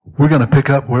We're going to pick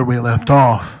up where we left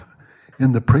off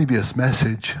in the previous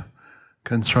message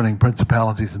concerning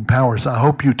principalities and powers. I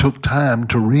hope you took time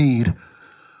to read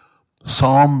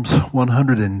Psalms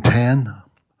 110,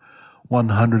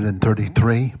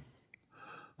 133,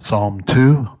 Psalm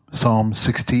 2, Psalm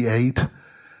 68,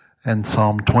 and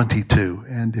Psalm 22.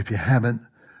 And if you haven't,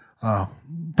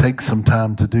 take some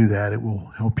time to do that. It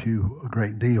will help you a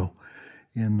great deal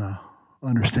in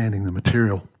understanding the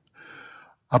material.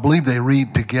 I believe they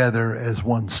read together as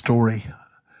one story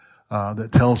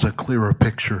that tells a clearer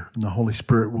picture, and the Holy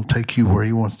Spirit will take you where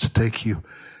He wants to take you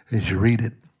as you read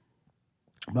it.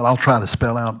 But I'll try to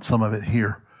spell out some of it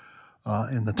here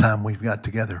in the time we've got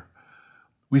together.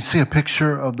 We see a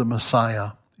picture of the Messiah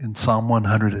in Psalm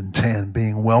 110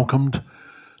 being welcomed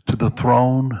to the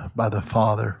throne by the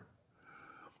Father.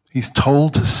 He's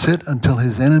told to sit until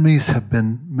His enemies have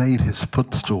been made His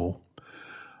footstool.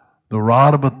 The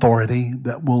rod of authority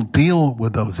that will deal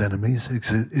with those enemies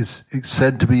is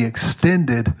said to be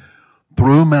extended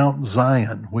through Mount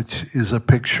Zion, which is a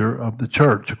picture of the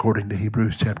church, according to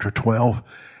Hebrews chapter 12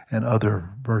 and other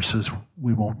verses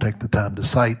we won't take the time to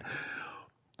cite.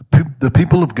 The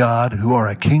people of God, who are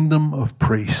a kingdom of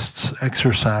priests,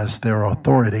 exercise their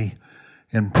authority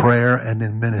in prayer and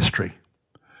in ministry.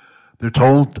 They're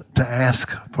told to ask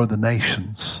for the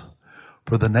nations.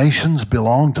 For the nations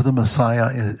belong to the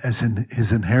Messiah as in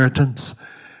His inheritance,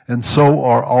 and so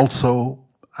are also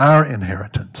our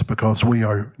inheritance, because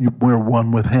we're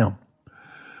one with Him.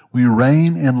 We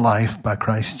reign in life by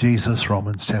Christ Jesus,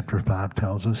 Romans chapter 5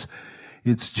 tells us.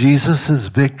 It's Jesus'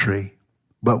 victory,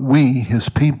 but we, His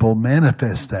people,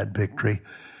 manifest that victory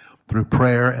through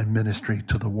prayer and ministry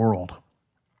to the world.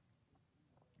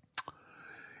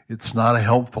 It's not a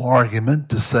helpful argument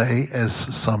to say, as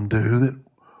some do, that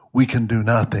we can do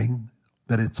nothing,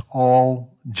 that it's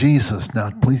all Jesus. Now,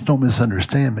 please don't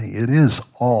misunderstand me. It is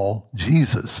all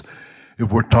Jesus.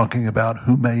 If we're talking about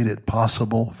who made it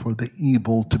possible for the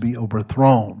evil to be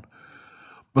overthrown.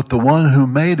 But the one who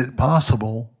made it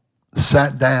possible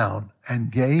sat down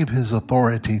and gave His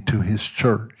authority to His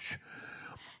church.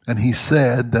 And He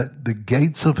said that the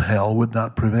gates of hell would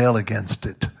not prevail against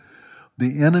it.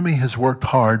 The enemy has worked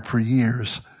hard for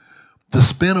years to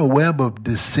spin a web of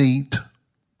deceit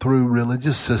through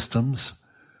religious systems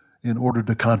in order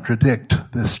to contradict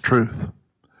this truth.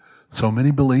 So many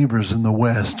believers in the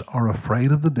West are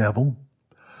afraid of the devil,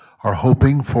 are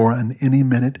hoping for an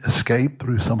any-minute escape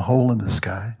through some hole in the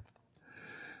sky.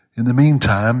 In the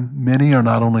meantime, many are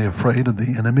not only afraid of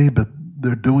the enemy, but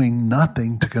they're doing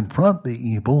nothing to confront the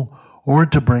evil or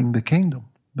to bring the kingdom.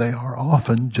 They are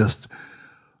often just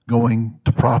going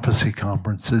to prophecy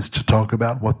conferences to talk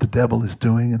about what the devil is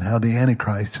doing and how the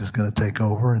Antichrist is going to take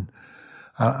over. And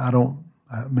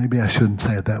maybe I shouldn't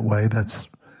say it that way. That's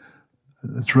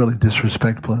really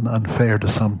disrespectful and unfair to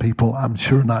some people. I'm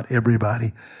sure not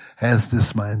everybody has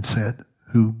this mindset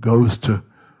who goes to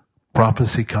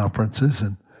prophecy conferences,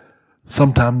 and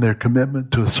sometimes their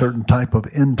commitment to a certain type of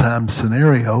end-time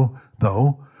scenario,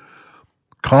 though,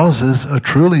 causes a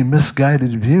truly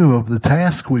misguided view of the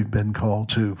task we've been called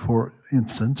to. For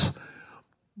instance,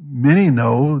 many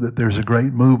know that there's a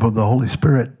great move of the Holy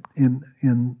Spirit in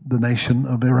the nation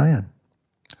of Iran.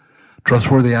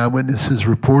 Trustworthy eyewitnesses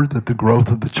report that the growth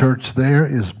of the church there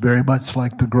is very much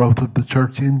like the growth of the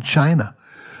church in China.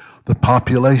 The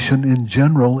population in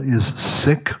general is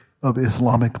sick of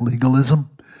Islamic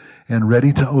legalism and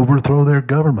ready to overthrow their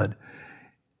government.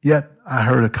 Yet, I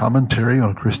heard a commentary on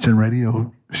a Christian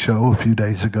radio show a few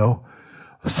days ago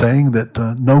saying that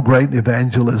no great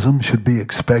evangelism should be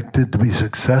expected to be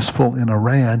successful in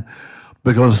Iran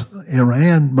because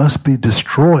Iran must be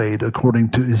destroyed, according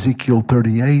to Ezekiel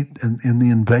 38, in the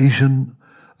invasion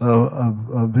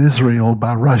of Israel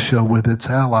by Russia with its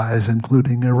allies,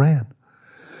 including Iran.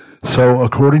 So,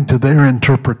 according to their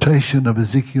interpretation of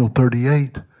Ezekiel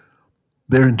 38,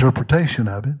 their interpretation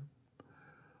of it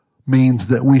means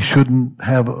that we shouldn't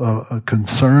have a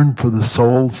concern for the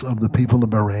souls of the people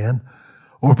of Iran,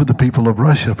 or for the people of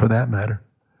Russia for that matter.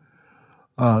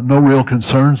 No real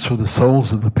concerns for the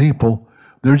souls of the people.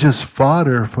 They're just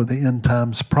fodder for the end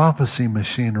times prophecy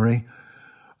machinery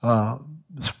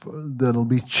that'll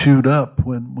be chewed up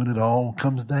when it all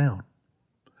comes down.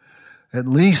 At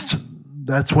least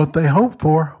that's what they hope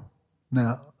for.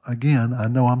 Now, again, I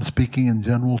know I'm speaking in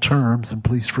general terms, and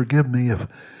please forgive me if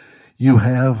you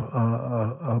have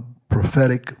a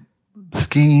prophetic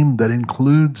scheme that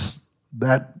includes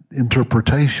that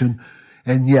interpretation,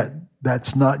 and yet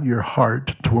that's not your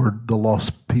heart toward the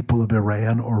lost people of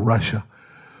Iran or Russia.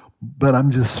 But I'm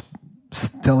just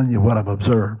telling you what I've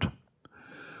observed.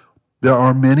 There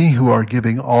are many who are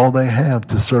giving all they have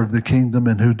to serve the kingdom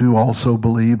and who do also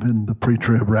believe in the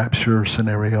pre-trib rapture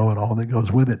scenario and all that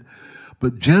goes with it.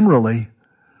 But generally,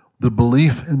 the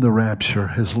belief in the rapture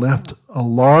has left a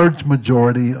large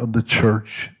majority of the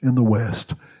church in the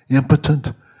West impotent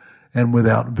and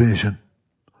without vision.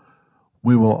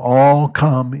 We will all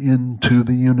come into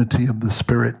the unity of the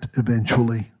Spirit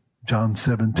eventually. John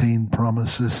 17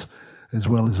 promises, as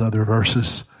well as other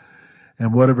verses.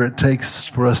 And whatever it takes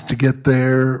for us to get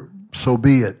there, so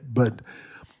be it. But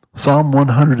Psalm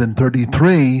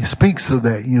 133 speaks of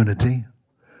that unity.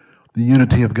 The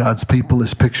unity of God's people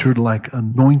is pictured like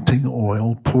anointing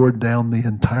oil poured down the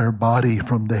entire body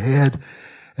from the head,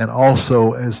 and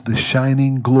also as the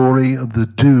shining glory of the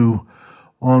dew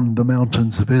on the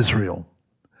mountains of Israel.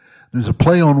 There's a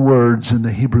play on words in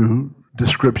the Hebrew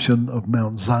description of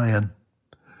Mount Zion.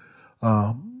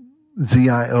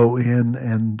 Z-I-O-N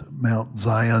and Mount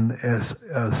Zion,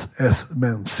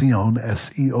 Mount Sion,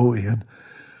 S-E-O-N,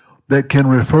 that can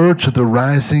refer to the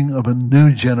rising of a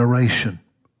new generation.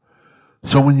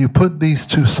 So when you put these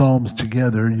two psalms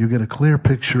together, you get a clear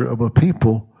picture of a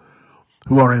people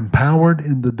who are empowered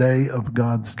in the day of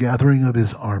God's gathering of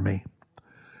his army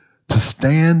to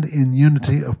stand in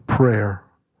unity of prayer,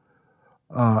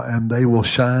 and they will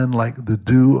shine like the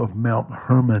dew of Mount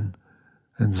Hermon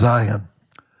and Zion.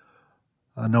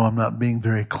 I know I'm not being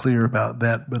very clear about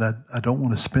that, but I don't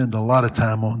want to spend a lot of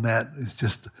time on that. It's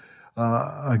just,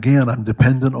 again, I'm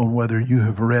dependent on whether you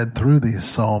have read through these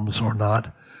Psalms or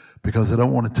not, because I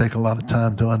don't want to take a lot of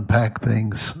time to unpack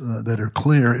things that are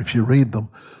clear if you read them.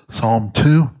 Psalm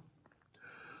 2,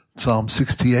 Psalm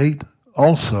 68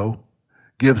 also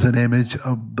gives an image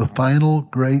of the final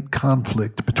great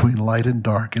conflict between light and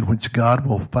dark, in which God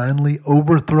will finally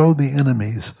overthrow the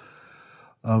enemies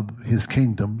of his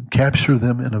kingdom, capture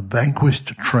them in a vanquished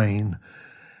train,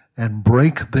 and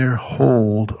break their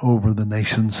hold over the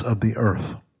nations of the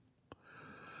earth.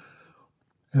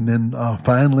 And then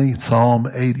finally, Psalm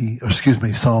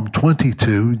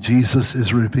 22, Jesus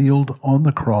is revealed on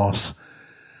the cross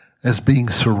as being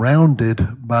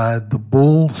surrounded by the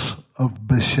bulls of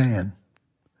Bashan.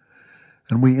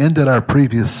 And we ended our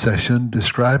previous session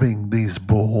describing these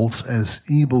bulls as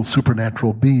evil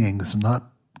supernatural beings,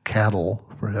 not cattle,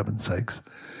 for heaven's sakes.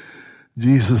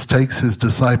 Jesus takes his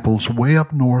disciples way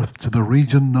up north to the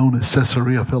region known as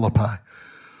Caesarea Philippi,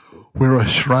 where a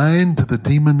shrine to the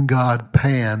demon god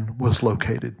Pan was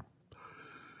located.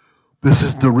 This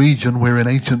is the region where in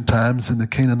ancient times in the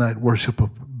Canaanite worship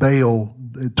of Baal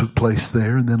it took place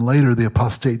there, and then later the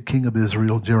apostate king of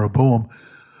Israel, Jeroboam,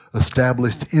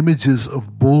 established images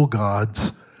of bull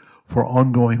gods for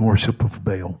ongoing worship of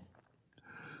Baal.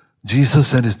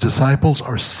 Jesus and his disciples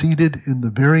are seated in the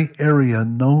very area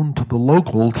known to the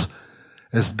locals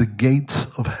as the gates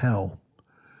of hell,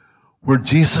 where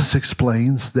Jesus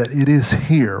explains that it is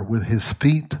here with his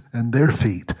feet and their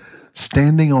feet,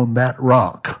 standing on that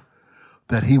rock,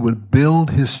 that he would build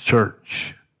his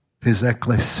church, his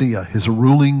ecclesia, his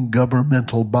ruling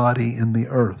governmental body in the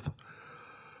earth.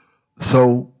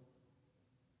 So,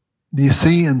 you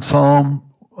see in Psalm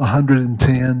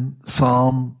 110,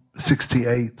 Psalm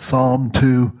 68, Psalm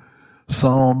 2,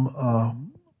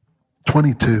 Psalm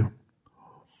 22.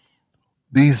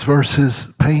 These verses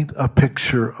paint a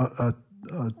picture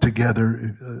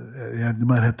together. You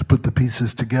might have to put the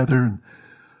pieces together and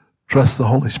trust the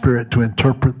Holy Spirit to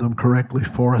interpret them correctly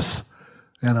for us.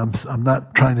 And I'm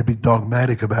not trying to be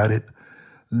dogmatic about it,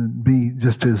 and be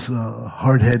just as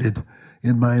hard-headed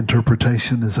in my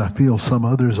interpretation as I feel some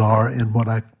others are in what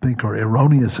I think are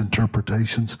erroneous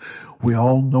interpretations. We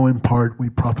all know in part, we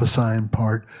prophesy in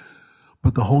part,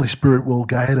 but the Holy Spirit will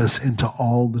guide us into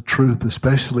all the truth,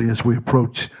 especially as we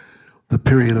approach the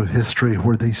period of history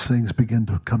where these things begin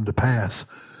to come to pass.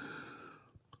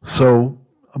 So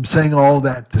I'm saying all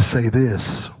that to say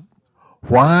this.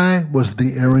 Why was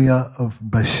the area of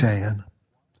Bashan,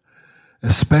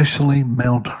 especially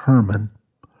Mount Hermon,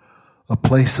 a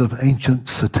place of ancient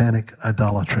satanic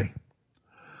idolatry?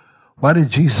 Why did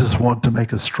Jesus want to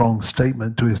make a strong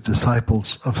statement to his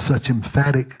disciples of such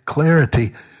emphatic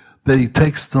clarity that he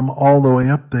takes them all the way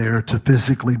up there to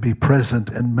physically be present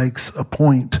and makes a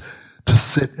point to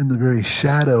sit in the very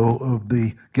shadow of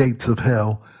the gates of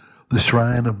hell, the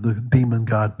shrine of the demon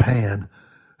god Pan,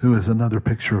 who is another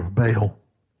picture of Baal,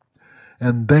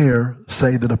 and there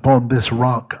say that upon this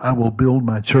rock I will build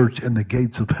my church and the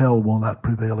gates of hell will not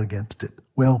prevail against it?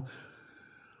 Well,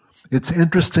 it's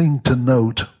interesting to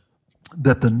note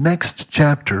that the next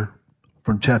chapter,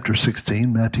 from chapter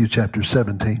 16, Matthew chapter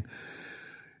 17,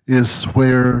 is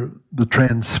where the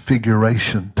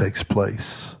transfiguration takes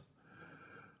place.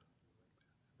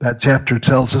 That chapter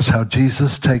tells us how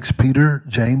Jesus takes Peter,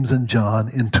 James, and John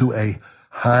into a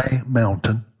high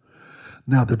mountain.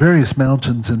 Now, the various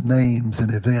mountains and names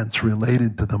and events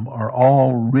related to them are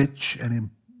all rich and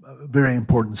very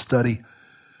important study,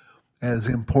 as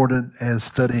important as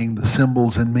studying the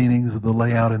symbols and meanings of the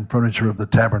layout and furniture of the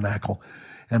tabernacle.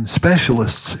 And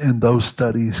specialists in those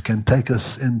studies can take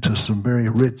us into some very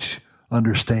rich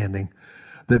understanding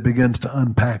that begins to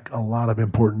unpack a lot of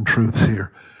important truths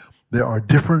here. There are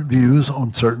different views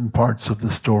on certain parts of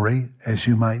the story, as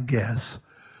you might guess,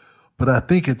 but I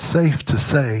think it's safe to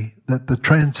say that the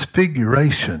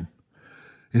transfiguration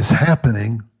is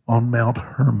happening on Mount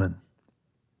Hermon.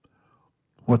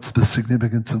 What's the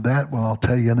significance of that? Well, I'll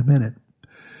tell you in a minute.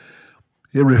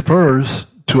 It refers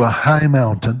to a high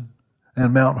mountain,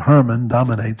 and Mount Hermon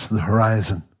dominates the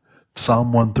horizon.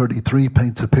 Psalm 133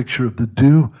 paints a picture of the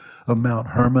dew of Mount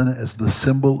Hermon as the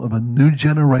symbol of a new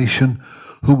generation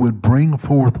who would bring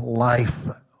forth life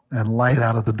and light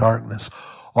out of the darkness.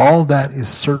 All that is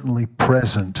certainly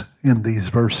present in these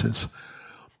verses.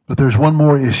 But there's one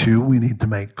more issue we need to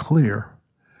make clear.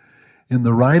 In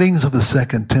the writings of the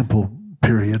Second Temple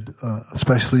period,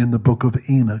 especially in the book of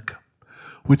Enoch,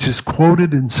 which is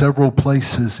quoted in several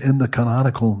places in the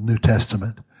canonical New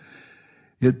Testament,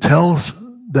 it tells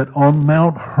that on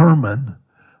Mount Hermon,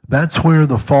 that's where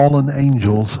the fallen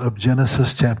angels of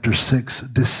Genesis chapter 6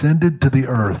 descended to the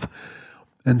earth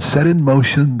and set in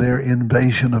motion their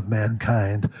invasion of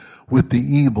mankind with the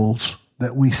evils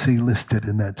that we see listed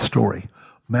in that story.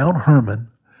 Mount Hermon,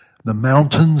 the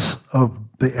mountains of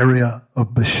the area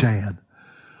of Bashan,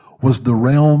 was the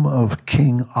realm of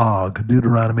King Og.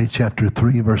 Deuteronomy chapter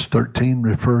 3 verse 13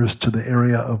 refers to the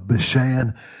area of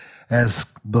Bashan as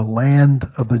the land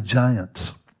of the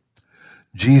giants.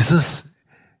 Jesus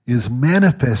is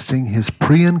manifesting his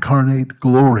pre-incarnate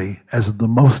glory as the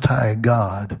Most High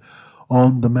God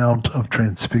on the Mount of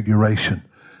Transfiguration.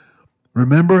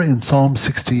 Remember in Psalm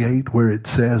 68 where it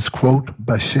says, quote,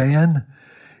 Bashan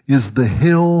is the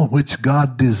hill which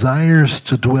God desires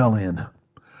to dwell in.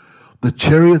 The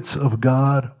chariots of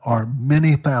God are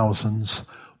many thousands.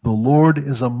 The Lord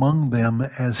is among them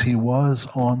as he was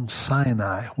on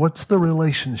Sinai. What's the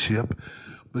relationship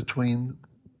between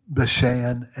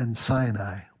Bashan and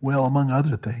Sinai? Well, among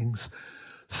other things,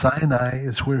 Sinai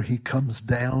is where he comes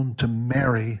down to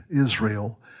marry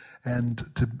Israel and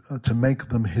to make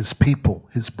them his people,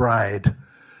 his bride.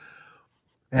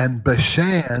 And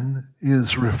Bashan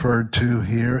is referred to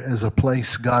here as a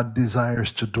place God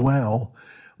desires to dwell.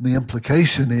 The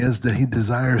implication is that he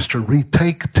desires to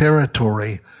retake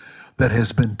territory that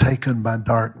has been taken by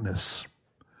darkness.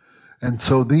 And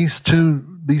so these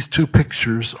two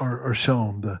pictures are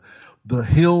shown. The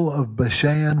hill of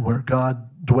Bashan, where God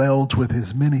dwells with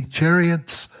his many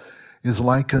chariots, is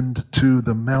likened to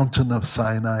the mountain of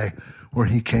Sinai, where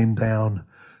he came down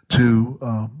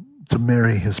to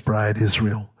marry his bride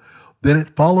Israel. Then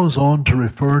it follows on to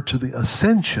refer to the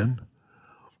ascension,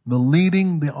 the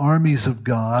leading the armies of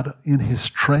God in his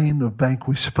train of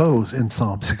vanquished foes in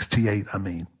Psalm 68,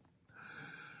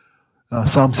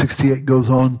 Psalm 68 goes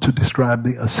on to describe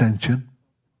the ascension.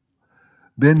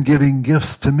 Then giving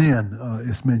gifts to men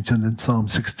is mentioned in Psalm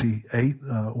 68,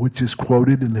 which is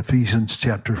quoted in Ephesians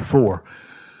chapter 4.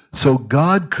 So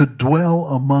God could dwell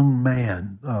among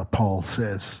man, Paul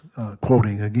says,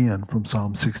 quoting again from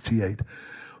Psalm 68.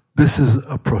 This is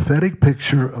a prophetic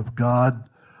picture of God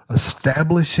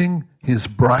establishing his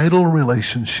bridal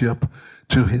relationship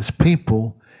to his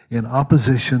people in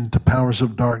opposition to powers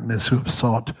of darkness who have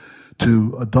sought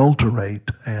to adulterate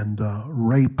and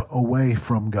rape away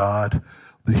from God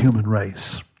the human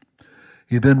race.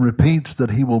 He then repeats that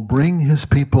he will bring his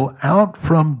people out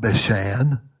from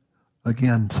Bashan,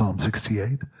 again Psalm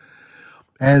 68,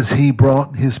 as he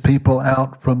brought his people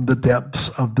out from the depths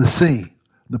of the sea.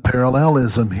 The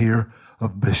parallelism here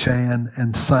of Bashan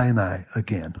and Sinai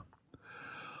again.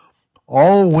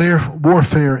 All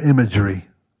warfare imagery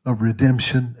of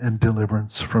redemption and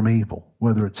deliverance from evil,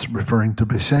 whether it's referring to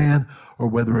Bashan or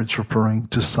whether it's referring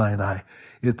to Sinai.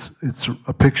 It's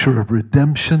a picture of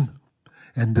redemption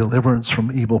and deliverance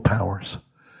from evil powers.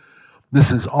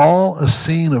 This is all a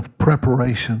scene of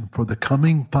preparation for the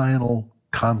coming final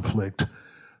conflict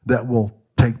that will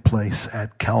take place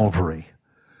at Calvary.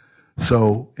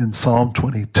 So in Psalm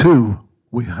 22,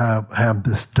 we have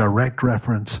this direct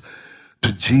reference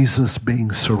to Jesus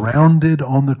being surrounded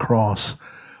on the cross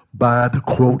by the,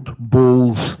 quote,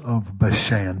 bulls of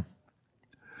Bashan.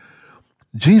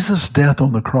 Jesus' death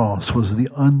on the cross was the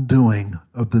undoing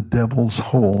of the devil's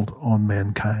hold on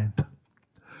mankind.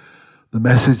 The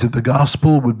message of the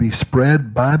gospel would be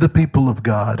spread by the people of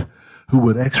God who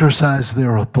would exercise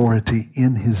their authority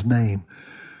in his name.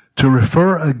 To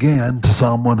refer again to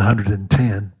Psalm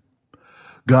 110,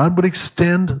 God would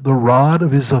extend the rod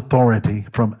of his authority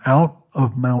from out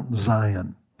of Mount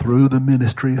Zion through the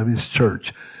ministry of his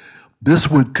church. This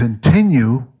would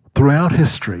continue throughout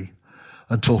history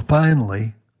until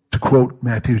finally, to quote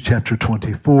Matthew chapter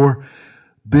 24,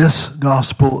 this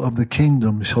gospel of the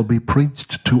kingdom shall be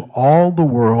preached to all the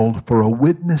world for a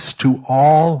witness to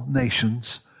all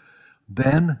nations.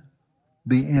 Then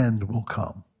the end will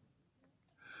come.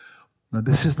 Now,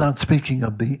 this is not speaking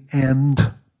of the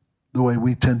end the way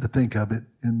we tend to think of it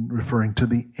in referring to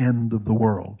the end of the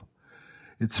world.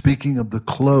 It's speaking of the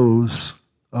close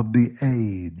of the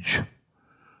age,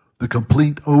 the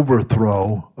complete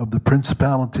overthrow of the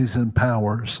principalities and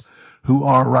powers who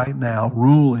are right now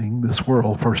ruling this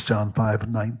world. 1 John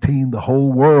 5:19, the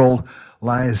whole world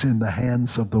lies in the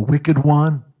hands of the wicked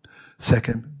one.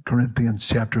 2 Corinthians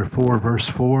chapter 4, verse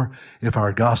 4, if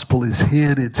our gospel is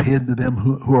hid, it's hid to them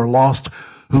who are lost,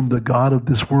 whom the God of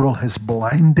this world has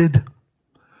blinded.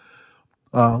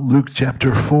 Luke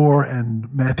chapter 4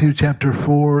 and Matthew chapter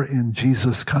 4, in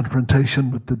Jesus'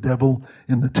 confrontation with the devil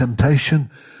in the temptation,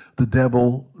 the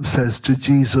devil says to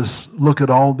Jesus, look at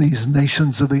all these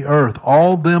nations of the earth.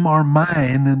 All of them are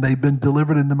mine, and they've been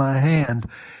delivered into my hand,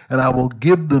 and I will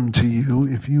give them to you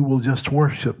if you will just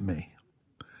worship me.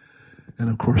 And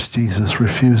of course, Jesus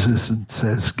refuses and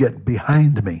says, get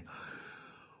behind me.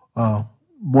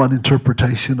 One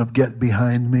interpretation of get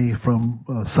behind me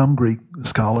from some Greek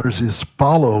scholars is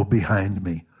follow behind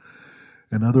me.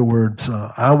 In other words,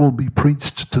 I will be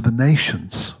preached to the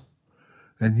nations,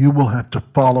 and you will have to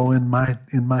follow in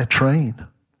my train,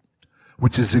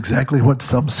 which is exactly what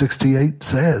Psalm 68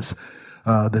 says,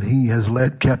 that he has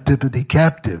led captivity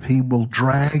captive. He will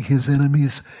drag his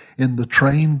enemies in the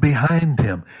train behind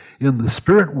him. In the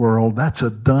spirit world, that's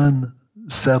a done,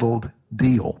 settled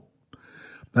deal.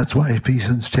 That's why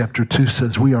Ephesians chapter 2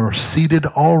 says we are seated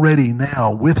already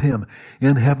now with him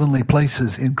in heavenly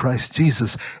places in Christ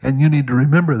Jesus. And you need to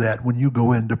remember that when you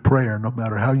go into prayer, no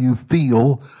matter how you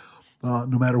feel,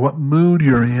 no matter what mood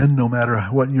you're in, no matter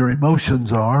what your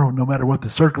emotions are, no matter what the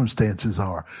circumstances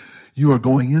are. You are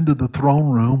going into the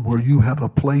throne room where you have a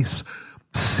place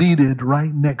seated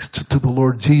right next to the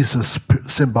Lord Jesus,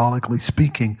 symbolically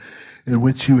speaking, in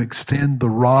which you extend the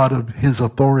rod of his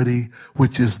authority,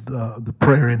 which is the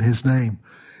prayer in his name,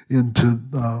 into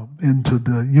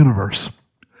the universe,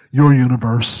 your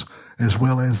universe as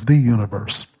well as the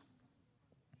universe.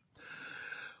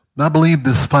 And I believe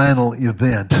this final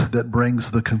event that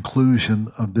brings the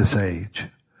conclusion of this age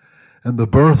and the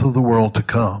birth of the world to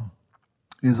come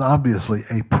is obviously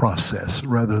a process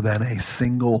rather than a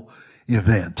single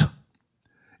event.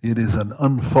 It is an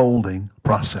unfolding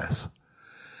process.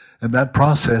 And that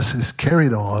process is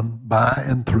carried on by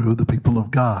and through the people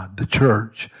of God, the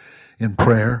church, in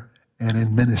prayer and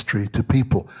in ministry to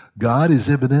people. God is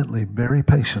evidently very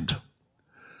patient,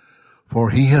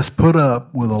 for he has put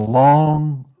up with a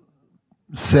long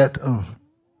set of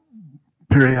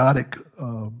periodic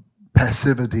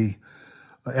passivity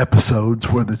episodes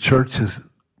where the church has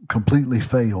completely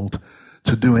failed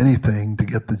to do anything to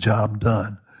get the job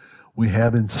done. We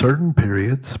have in certain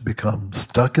periods become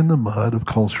stuck in the mud of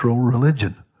cultural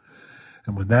religion.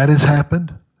 And when that has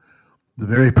happened, the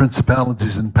very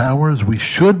principalities and powers we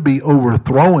should be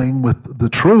overthrowing with the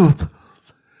truth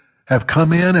have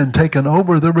come in and taken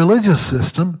over the religious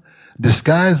system,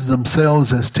 disguised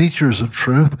themselves as teachers of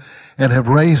truth, and have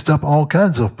raised up all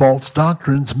kinds of false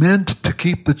doctrines meant to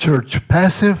keep the church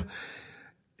passive,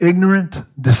 ignorant,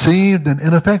 deceived, and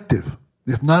ineffective,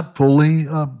 if not fully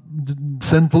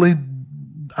sinfully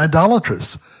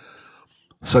idolatrous.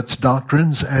 Such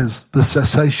doctrines as the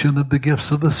cessation of the gifts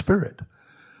of the Spirit.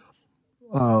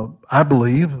 I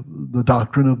believe the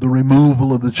doctrine of the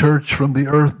removal of the church from the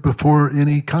earth before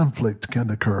any conflict can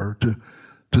occur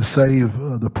to save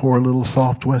the poor little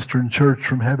soft Western church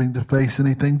from having to face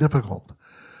anything difficult.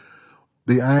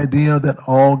 The idea that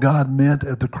all God meant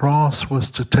at the cross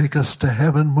was to take us to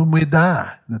heaven when we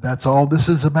die. That's all this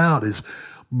is about, is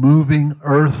moving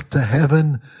earth to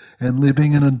heaven and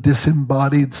living in a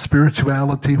disembodied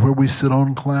spirituality where we sit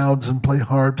on clouds and play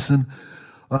harps, and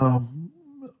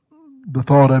the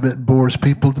thought of it bores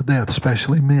people to death,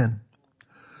 especially men.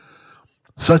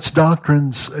 Such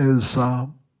doctrines as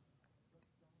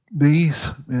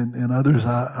these and others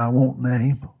I won't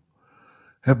name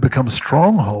have become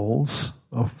strongholds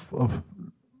of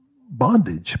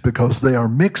bondage because they are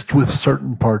mixed with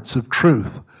certain parts of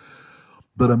truth.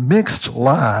 But a mixed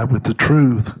lie with the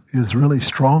truth is really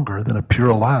stronger than a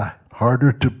pure lie.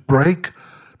 Harder to break,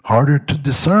 harder to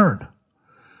discern.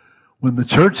 When the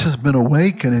church has been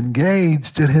awake and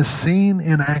engaged, it has seen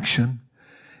in action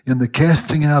in the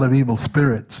casting out of evil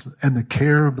spirits and the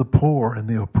care of the poor and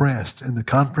the oppressed and the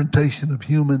confrontation of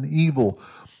human evil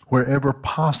wherever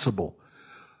possible,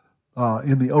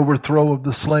 in the overthrow of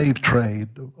the slave trade,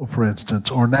 for instance,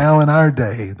 or now in our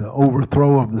day, the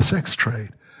overthrow of the sex trade,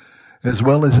 as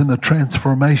well as in the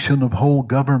transformation of whole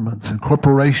governments and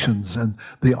corporations and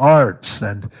the arts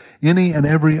and any and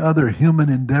every other human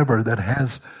endeavor that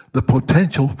has the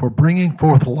potential for bringing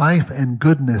forth life and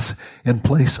goodness in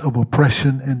place of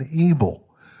oppression and evil.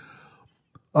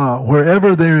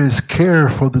 Wherever there is care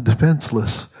for the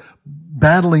defenseless,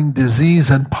 battling disease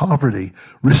and poverty,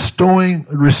 restoring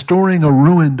a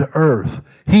ruined earth,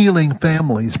 healing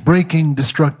families, breaking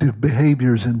destructive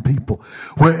behaviors in people.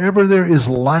 Wherever there is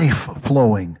life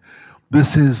flowing,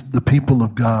 this is the people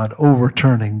of God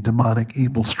overturning demonic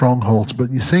evil strongholds. But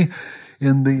you see,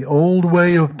 in the old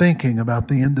way of thinking about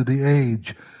the end of the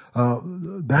age,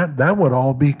 that would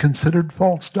all be considered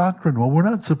false doctrine. Well, we're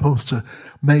not supposed to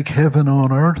make heaven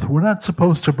on earth. We're not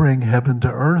supposed to bring heaven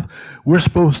to earth. We're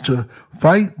supposed to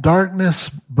fight darkness,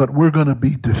 but we're going to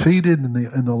be defeated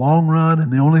in the long run.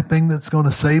 And the only thing that's going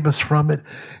to save us from it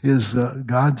is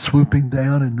God swooping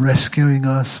down and rescuing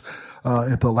us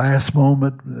at the last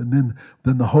moment. And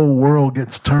then the whole world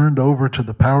gets turned over to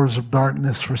the powers of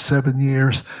darkness for 7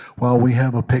 years while we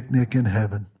have a picnic in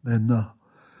heaven and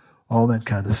all that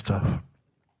kind of stuff.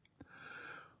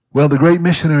 Well, the great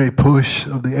missionary push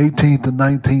of the 18th and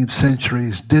 19th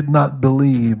centuries did not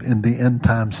believe in the end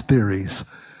times theories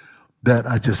that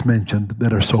I just mentioned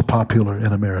that are so popular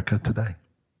in America today.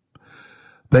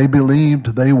 They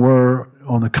believed they were,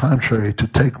 on the contrary, to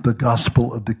take the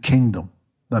gospel of the kingdom.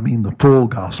 I mean the full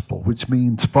gospel, which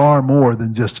means far more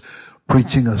than just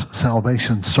preaching a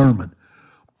salvation sermon,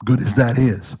 good as that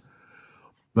is.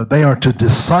 But they are to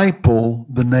disciple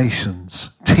the nations,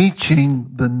 teaching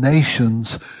the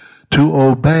nations to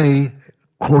obey,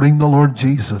 quoting the Lord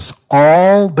Jesus,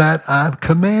 all that I've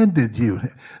commanded you.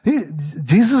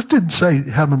 Jesus didn't say,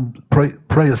 have them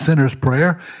pray a sinner's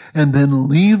prayer and then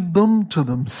leave them to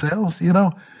themselves. You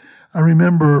know, I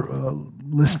remember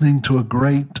listening to a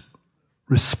great,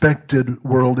 respected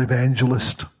world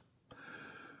evangelist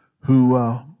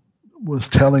who was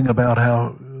telling about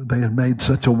how they had made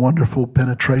such a wonderful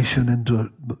penetration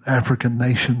into African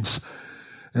nations,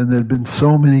 and there had been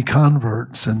so many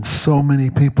converts and so many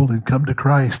people who'd come to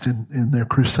Christ in their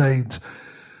crusades.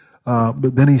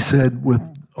 But then he said, with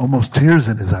almost tears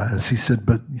in his eyes, he said,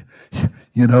 but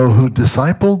you know who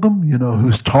discipled them? You know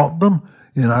who's taught them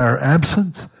in our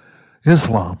absence?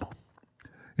 Islam.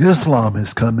 Islam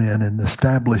has come in and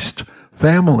established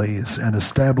families and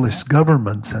established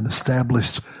governments and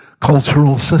established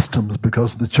cultural systems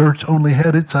because the church only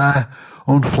had its eye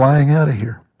on flying out of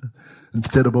here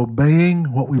instead of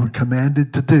obeying what we were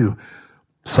commanded to do.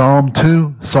 Psalm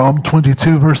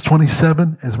 22 verse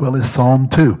 27, as well as Psalm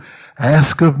 2.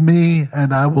 Ask of me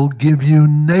and I will give you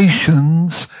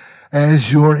nations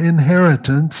as your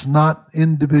inheritance, not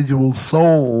individual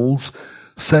souls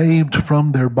saved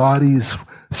from their bodies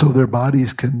so their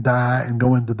bodies can die and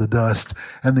go into the dust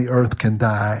and the earth can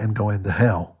die and go into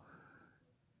hell.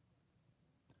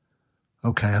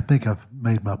 Okay, I think I've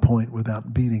made my point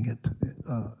without beating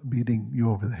you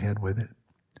over the head with it.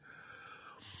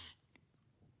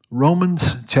 Romans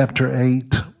chapter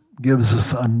 8 gives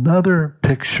us another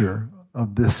picture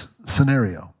of this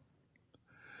scenario,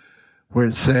 where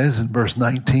it says in verse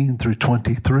 19 through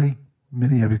 23,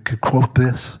 many of you could quote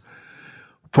this,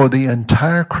 for the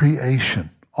entire creation,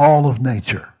 all of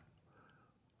nature,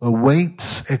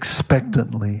 awaits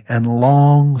expectantly and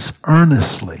longs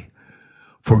earnestly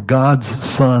for God's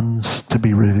sons to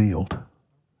be revealed.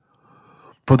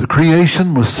 For the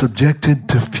creation was subjected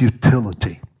to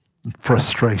futility and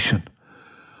frustration,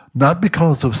 not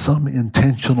because of some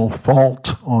intentional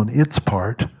fault on its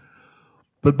part,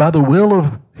 but by the will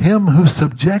of him who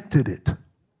subjected it.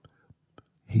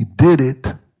 He did it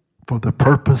for the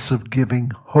purpose of giving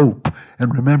hope.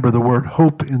 And remember, the word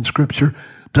hope in Scripture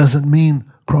doesn't mean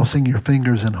crossing your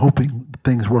fingers and hoping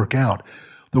things work out.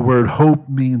 The word hope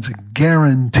means a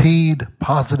guaranteed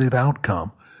positive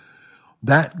outcome.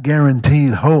 That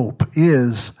guaranteed hope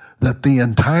is that the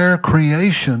entire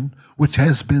creation, which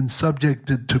has been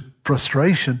subjected to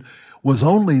frustration, was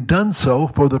only done so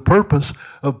for the purpose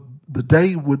of the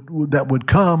day that would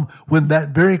come when that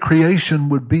very creation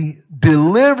would be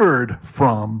delivered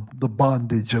from the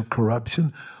bondage of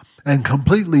corruption and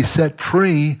completely set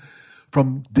free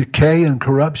from decay and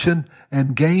corruption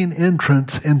and gain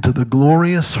entrance into the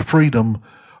glorious freedom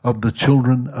of the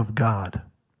children of God.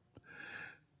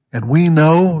 And we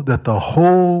know that the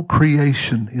whole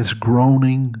creation is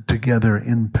groaning together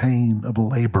in pain of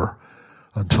labor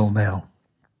until now.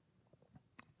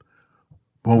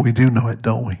 Well, we do know it,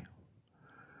 don't we?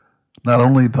 Not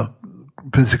only the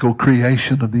physical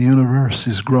creation of the universe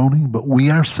is groaning, but we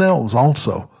ourselves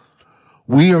also.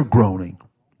 We are groaning.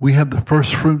 We have the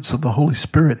first fruits of the Holy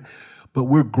Spirit, but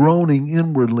we're groaning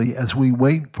inwardly as we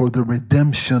wait for the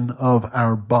redemption of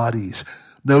our bodies.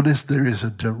 Notice there is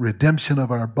a redemption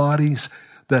of our bodies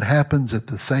that happens at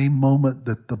the same moment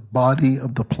that the body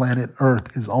of the planet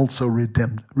Earth is also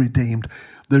redeemed.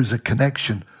 There's a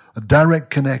connection, a direct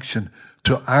connection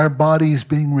to our bodies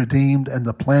being redeemed and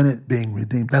the planet being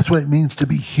redeemed. That's what it means to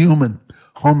be human,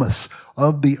 humus,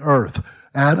 of the earth.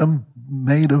 Adam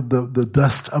made of the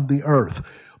dust of the earth.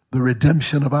 The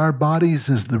redemption of our bodies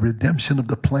is the redemption of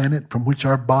the planet from which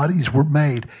our bodies were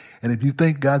made. And if you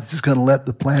think God's just going to let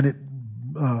the planet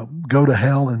go to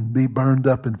hell and be burned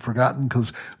up and forgotten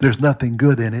because there's nothing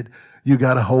good in it, you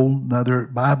got a whole nother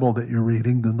Bible that you're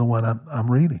reading than the one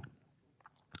I'm reading.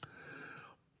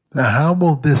 Now, how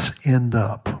will this end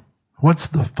up? What's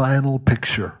the final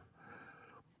picture?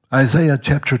 Isaiah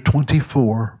chapter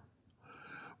 24,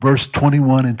 verse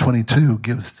 21 and 22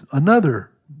 gives another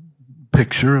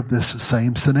picture of this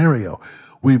same scenario.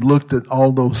 We've looked at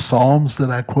all those Psalms that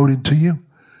I quoted to you.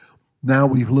 Now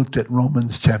we've looked at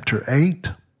Romans chapter 8.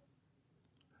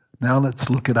 Now let's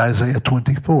look at Isaiah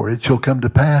 24. It shall come to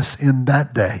pass in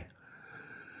that day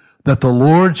that the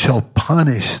Lord shall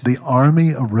punish the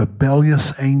army of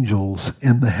rebellious angels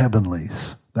in the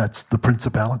heavenlies. That's the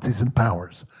principalities and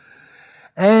powers.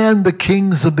 And the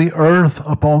kings of the earth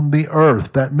upon the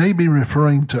earth. That may be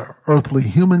referring to earthly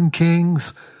human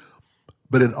kings,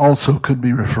 but it also could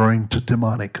be referring to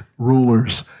demonic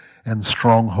rulers and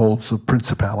strongholds of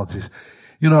principalities.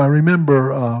 You know, I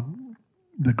remember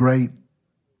the great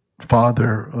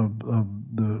father of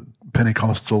the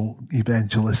Pentecostal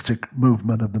evangelistic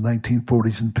movement of the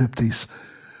 1940s and 50s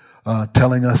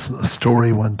telling us a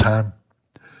story one time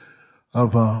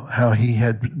of how he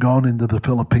had gone into the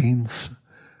Philippines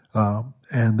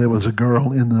and there was a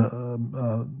girl in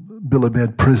the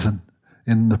Bilibid prison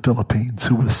in the Philippines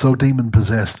who was so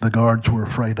demon-possessed the guards were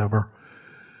afraid of her.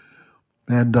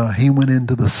 And he went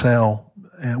into the cell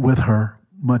with her,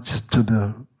 much to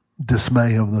the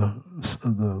dismay of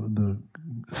the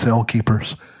cell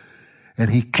keepers. And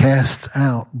he cast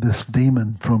out this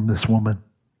demon from this woman.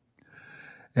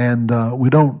 And you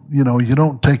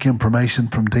don't take information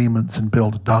from demons and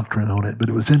build a doctrine on it. But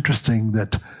it was interesting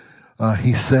that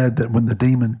he said that when the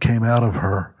demon came out of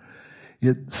her,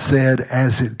 it said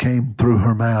as it came through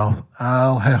her mouth,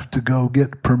 I'll have to go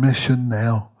get permission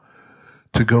now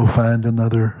to go find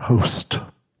another host.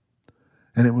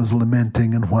 And it was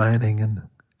lamenting and whining and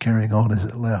carrying on as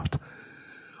it left.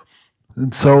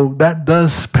 And so that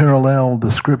does parallel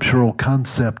the scriptural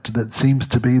concept that seems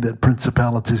to be that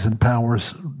principalities and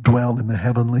powers dwell in the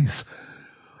heavenlies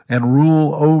and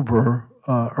rule over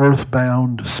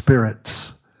earthbound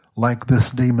spirits like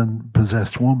this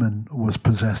demon-possessed woman was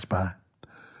possessed by.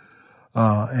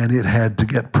 And it had to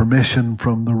get permission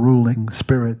from the ruling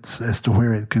spirits as to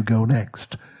where it could go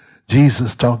next.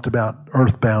 Jesus talked about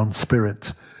earthbound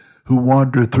spirits who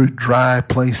wander through dry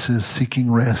places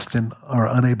seeking rest and are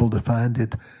unable to find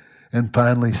it, and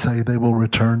finally say they will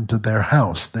return to their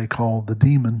house. They call the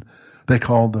human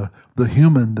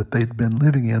that they'd been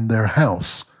living in their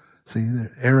house. See, they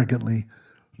arrogantly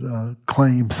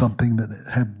claim something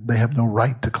that they have no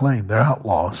right to claim. They're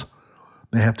outlaws.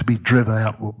 They have to be driven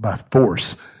out by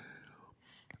force.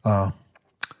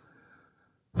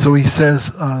 So he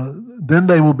says, then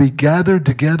they will be gathered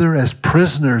together as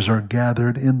prisoners are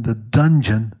gathered in the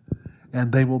dungeon,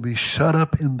 and they will be shut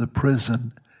up in the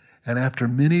prison, and after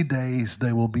many days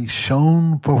they will be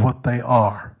shown for what they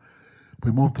are.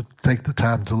 We won't take the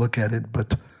time to look at it,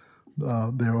 but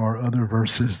there are other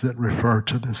verses that refer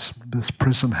to this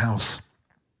prison house.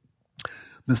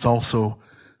 This also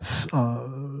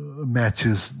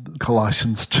matches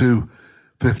Colossians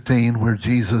 2:15, where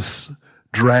Jesus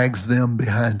drags them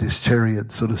behind his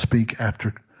chariot, so to speak,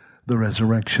 after the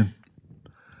resurrection,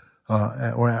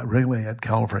 really at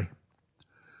Calvary.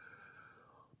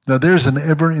 Now there's an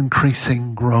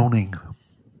ever-increasing groaning,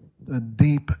 a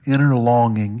deep inner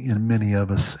longing in many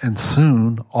of us, and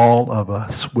soon all of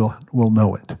us will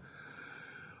know it.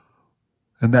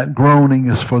 And that groaning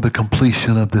is for the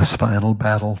completion of this final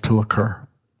battle to occur,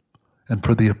 and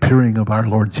for the appearing of our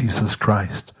Lord Jesus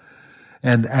Christ,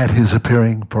 and at his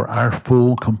appearing for our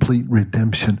full, complete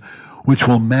redemption, which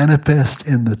will manifest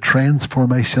in the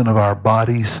transformation of our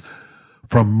bodies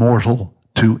from mortal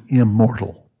to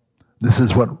immortal. This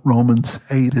is what Romans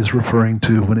 8 is referring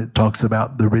to when it talks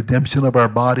about the redemption of our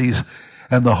bodies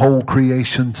and the whole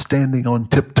creation standing on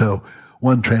tiptoe.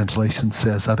 One translation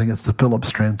says, I think it's the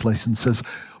Phillips translation, says,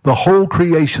 the whole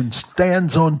creation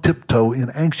stands on tiptoe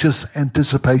in anxious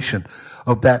anticipation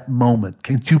of that moment.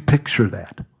 Can't you picture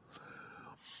that?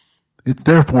 It's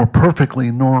therefore perfectly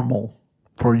normal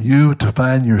for you to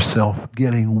find yourself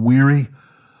getting weary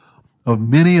of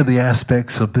many of the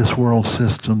aspects of this world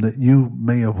system that you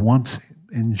may have once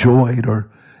enjoyed or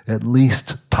at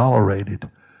least tolerated,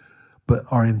 but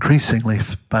are increasingly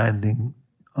finding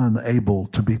unable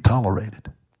to be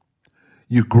tolerated.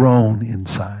 You groan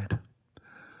inside.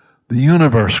 The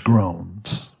universe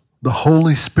groans. The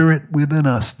Holy Spirit within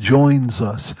us joins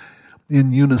us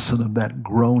in unison of that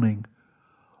groaning.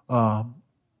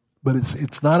 But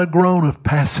it's not a groan of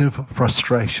passive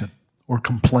frustration or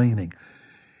complaining.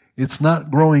 It's not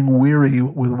growing weary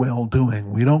with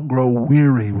well-doing. We don't grow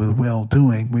weary with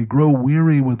well-doing. We grow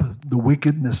weary with the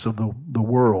wickedness of the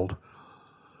world.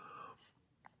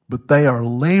 But they are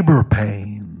labor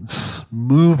pains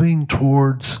moving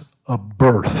towards a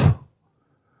birth.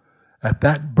 At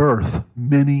that birth,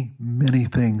 many, many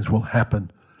things will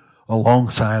happen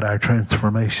alongside our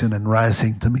transformation and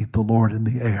rising to meet the Lord in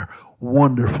the air.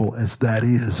 Wonderful as that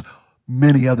is,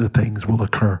 many other things will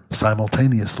occur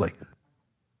simultaneously.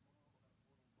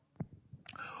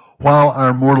 While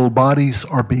our mortal bodies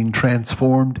are being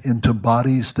transformed into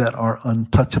bodies that are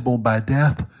untouchable by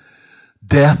death,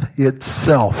 death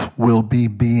itself will be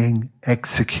being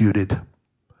executed.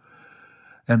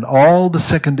 And all the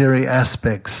secondary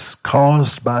aspects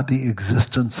caused by the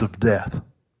existence of death,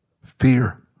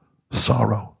 fear,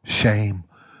 sorrow, shame,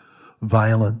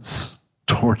 violence,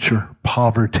 torture,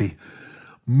 poverty,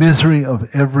 misery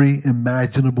of every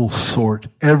imaginable sort,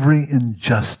 every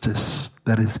injustice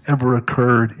that has ever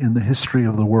occurred in the history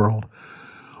of the world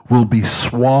will be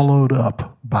swallowed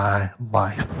up by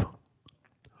life.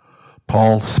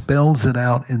 Paul spells it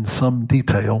out in some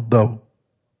detail, though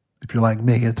if you're like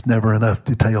me, it's never enough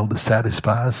detail to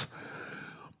satisfy us.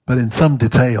 But in some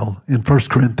detail, in 1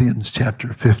 Corinthians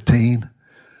chapter 15,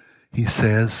 he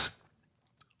says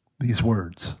these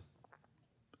words,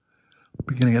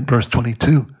 beginning at verse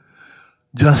 22,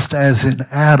 just as in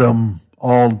Adam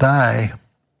all die,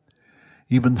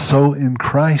 even so in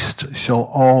Christ shall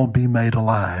all be made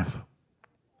alive.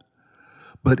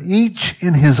 But each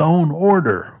in his own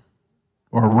order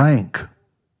or rank.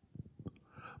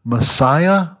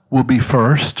 Messiah will be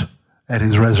first at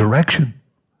his resurrection,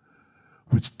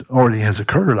 which already has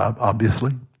occurred,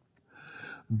 obviously.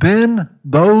 Then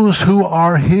those who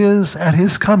are his at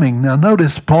his coming. Now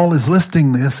notice Paul is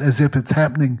listing this as if it's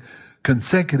happening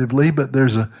consecutively, but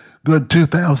there's a good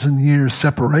 2,000 years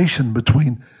separation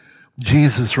between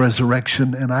Jesus'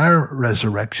 resurrection and our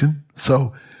resurrection.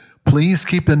 So please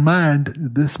keep in mind,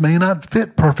 this may not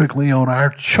fit perfectly on our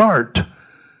chart.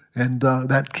 And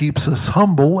that keeps us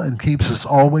humble and keeps us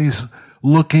always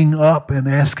looking up and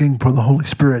asking for the Holy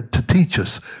Spirit to teach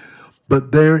us.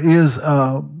 But there is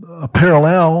a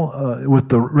parallel with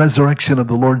the resurrection of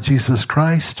the Lord Jesus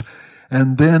Christ.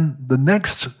 And then the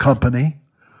next company,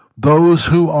 those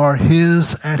who are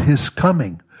his at his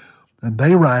coming. And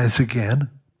they rise again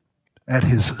at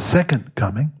his second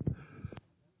coming.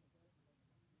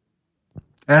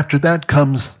 After that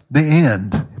comes the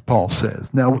end, Paul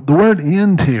says. Now, the word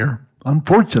end here,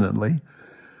 unfortunately,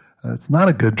 it's not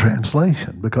a good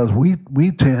translation because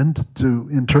we tend to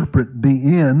interpret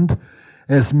the end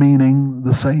as meaning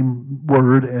the same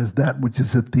word as that which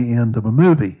is at the end of a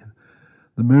movie.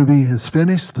 The movie is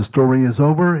finished, the story is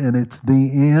over, and it's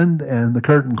the end, and the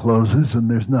curtain closes, and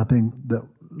there's nothing that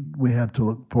we have to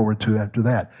look forward to after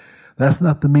that. That's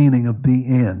not the meaning of the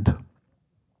end.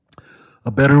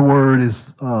 A better word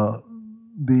is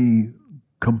the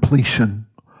completion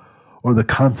or the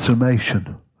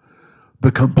consummation,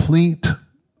 the complete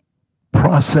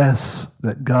process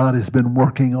that God has been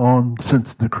working on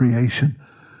since the creation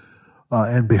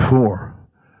and before.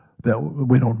 That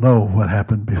we don't know what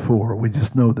happened before. We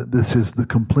just know that this is the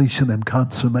completion and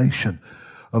consummation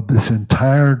of this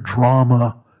entire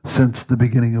drama since the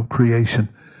beginning of creation.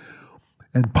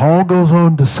 And Paul goes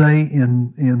on to say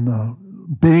in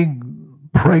big,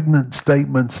 pregnant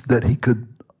statements that he could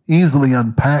easily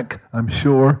unpack, I'm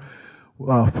sure,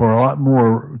 for a lot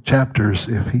more chapters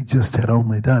if he just had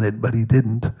only done it, but he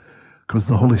didn't, because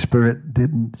the Holy Spirit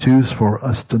didn't choose for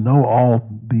us to know all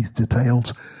these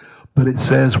details. But it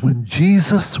says when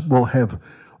Jesus will have,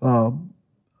 when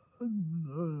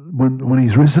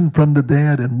he's risen from the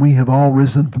dead, and we have all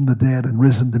risen from the dead and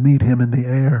risen to meet him in the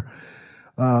air,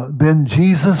 then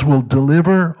Jesus will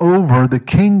deliver over the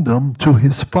kingdom to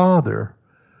his Father,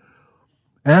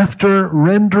 after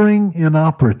rendering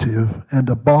inoperative and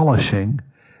abolishing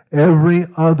every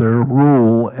other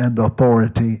rule and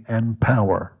authority and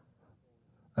power.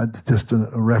 That's just a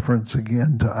reference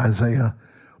again to Isaiah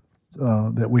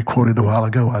that we quoted a while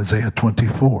ago, Isaiah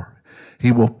 24.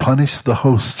 He will punish the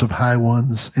hosts of high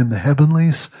ones in the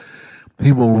heavenlies.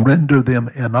 He will render them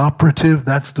inoperative.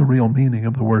 That's the real meaning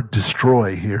of the word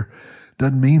destroy here.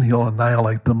 Doesn't mean he'll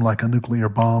annihilate them like a nuclear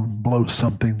bomb blows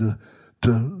something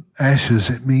to ashes.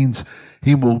 It means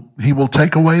he will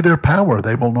take away their power.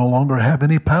 They will no longer have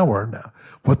any power. Now,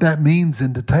 what that means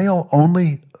in detail,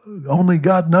 only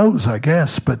God knows, I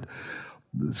guess, but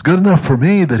it's good enough for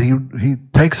me that he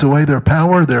takes away their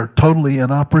power. They're totally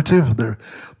inoperative.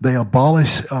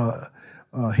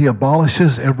 He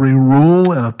abolishes every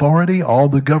rule and authority, all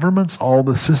the governments, all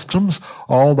the systems,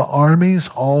 all the armies,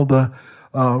 all the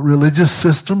religious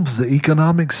systems, the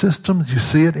economic systems. You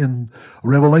see it in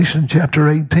Revelation chapter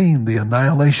 18, the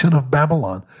annihilation of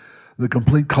Babylon, the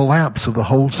complete collapse of the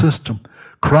whole system.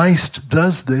 Christ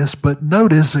does this, but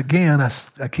notice again,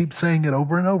 I keep saying it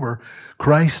over and over,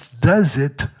 Christ does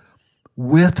it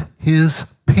with his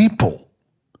people.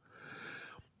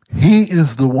 He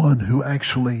is the one who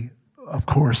actually, of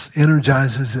course,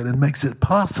 energizes it and makes it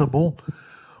possible.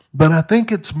 But I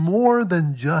think it's more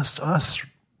than just us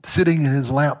sitting in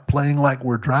his lap playing like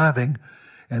we're driving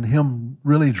and him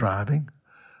really driving.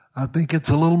 I think it's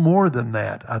a little more than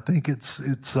that. I think it's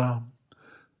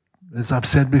as I've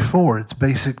said before, it's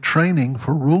basic training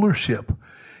for rulership.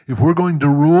 If we're going to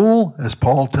rule, as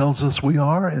Paul tells us we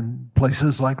are in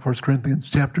places like 1 Corinthians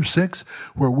chapter 6,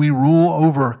 where we rule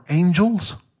over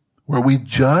angels, where we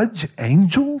judge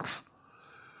angels,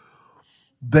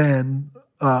 then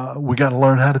we got to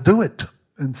learn how to do it.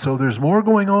 And so there's more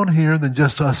going on here than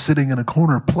just us sitting in a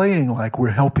corner playing like we're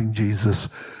helping Jesus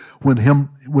with him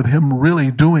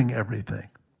really doing everything.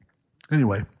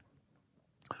 Anyway,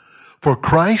 for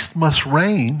Christ must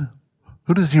reign.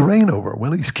 Who does he reign over?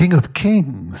 Well, he's King of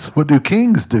Kings. What do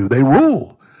kings do? They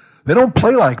rule. They don't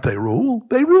play like they rule.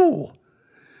 They rule.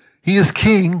 He is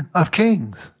King of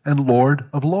Kings and Lord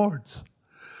of Lords.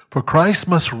 For Christ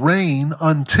must reign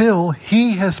until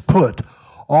he has put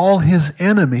all his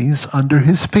enemies under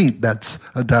his feet. That's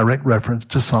a direct reference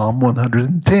to Psalm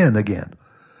 110 again.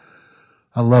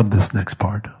 I love this next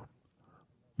part.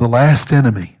 The last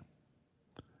enemy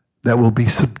that will be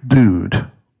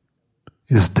subdued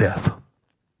is death.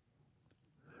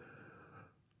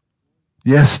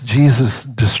 Yes, Jesus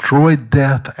destroyed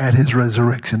death at his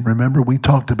resurrection. Remember, we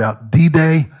talked about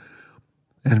D-Day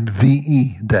and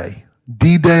VE Day.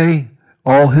 D-Day,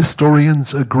 all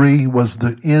historians agree, was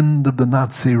the end of the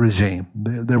Nazi regime.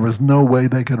 There was no way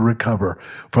they could recover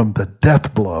from the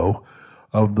death blow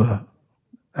of the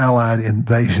Allied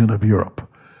invasion of Europe.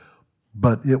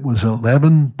 But it was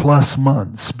 11 plus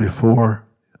months before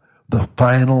the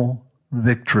final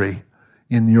victory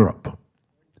in Europe.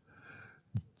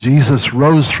 Jesus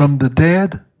rose from the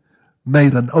dead,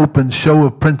 made an open show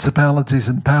of principalities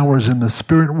and powers in the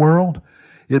spirit world.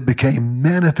 It became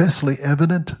manifestly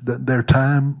evident that their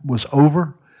time was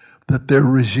over, that their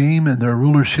regime and their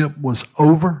rulership was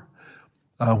over.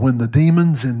 When the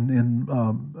demons in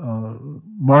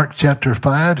Mark chapter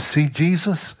 5 see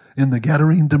Jesus in the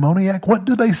Gadarene demoniac, what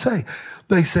do they say?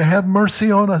 They say, have mercy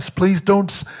on us. Please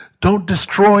don't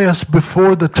destroy us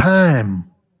before the time.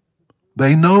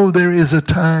 They know there is a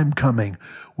time coming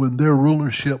when their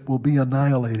rulership will be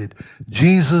annihilated.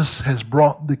 Jesus has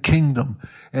brought the kingdom,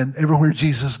 and everywhere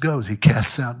Jesus goes, he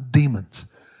casts out demons.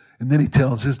 And then he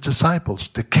tells his disciples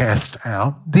to cast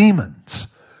out demons.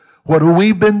 What have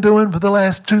we been doing for the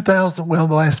last the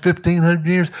last 1,500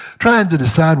 years? Trying to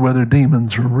decide whether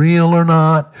demons are real or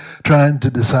not. Trying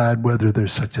to decide whether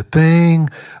there's such a thing.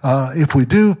 If we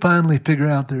do finally figure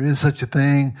out there is such a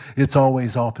thing, it's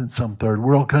always off in some third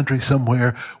world country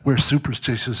somewhere where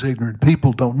superstitious, ignorant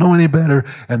people don't know any better,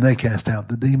 and they cast out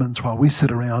the demons while we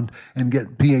sit around and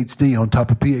get PhD on top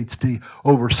of PhD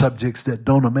over subjects that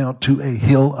don't amount to a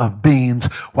hill of beans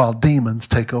while demons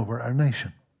take over our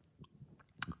nation.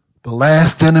 The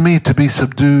last enemy to be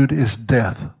subdued is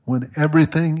death, when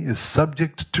everything is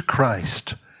subject to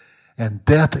Christ and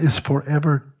death is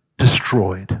forever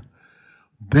destroyed.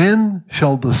 Then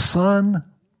shall the Son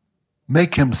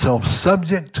make himself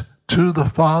subject to the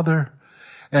Father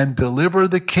and deliver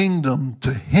the kingdom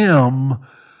to him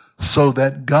so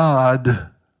that God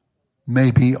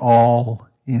may be all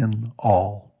in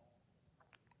all.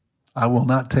 I will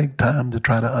not take time to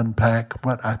try to unpack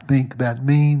what I think that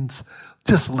means.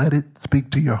 Just let it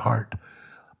speak to your heart.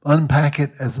 Unpack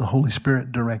it as the Holy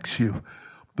Spirit directs you.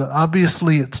 But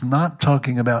obviously it's not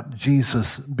talking about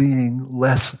Jesus being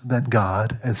less than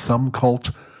God, as some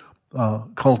cultists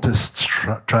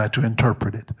try to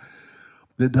interpret it.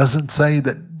 It doesn't say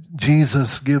that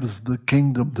Jesus gives the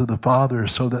kingdom to the Father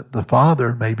so that the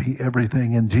Father may be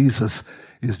everything and Jesus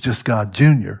is just God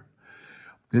Jr.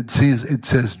 It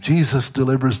says Jesus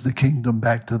delivers the kingdom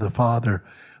back to the Father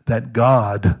that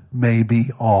God may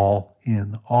be all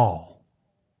in all.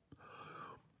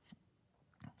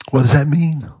 What does that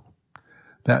mean?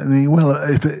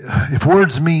 If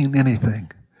words mean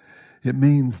anything, it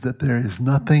means that there is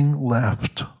nothing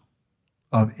left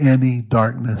of any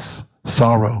darkness,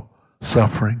 sorrow,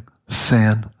 suffering,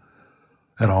 sin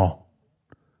at all.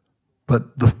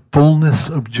 But the fullness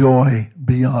of joy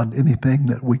beyond anything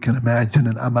that we can imagine,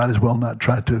 and I might as well not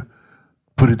try to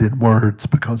put it in words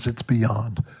because it's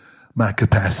beyond my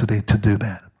capacity to do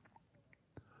that.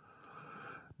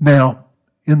 Now,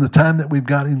 in the time that we've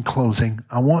got in closing,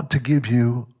 I want to give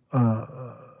you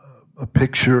a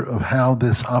picture of how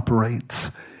this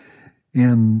operates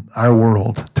in our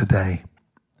world today.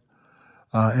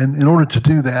 And in order to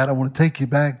do that, I want to take you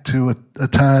back to a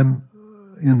time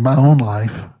in my own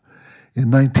life in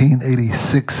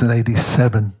 1986 and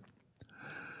 87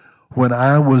 when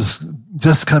I was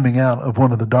just coming out of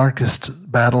one of the darkest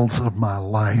battles of my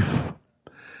life.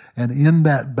 And in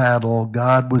that battle,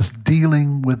 God was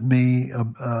dealing with me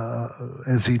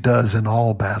as He does in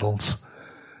all battles.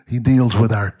 He deals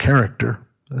with our character,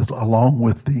 along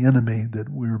with the enemy that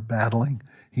we're battling.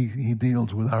 He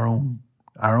deals with our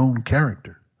own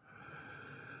character.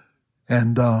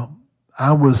 And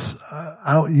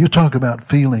you talk about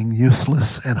feeling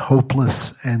useless and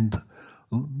hopeless and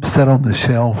set on the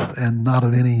shelf and not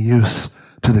of any use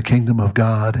to the kingdom of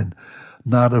God and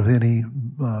not of any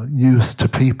use to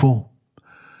people.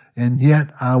 And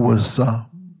yet I was,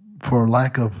 for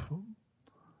lack of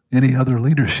any other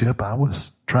leadership, I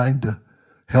was trying to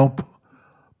help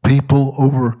people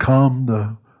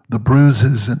overcome the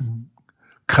bruises and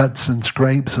cuts and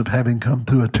scrapes of having come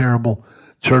through a terrible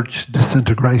church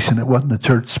disintegration. It wasn't a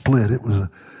church split, it was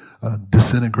a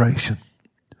disintegration.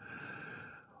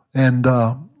 And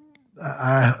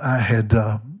I had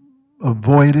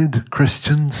avoided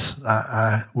Christians.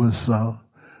 I was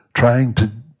trying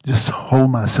to just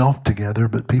hold myself together,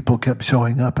 but people kept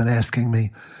showing up and asking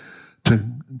me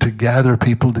to gather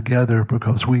people together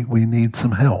because we need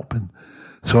some help. And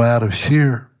so out of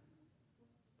sheer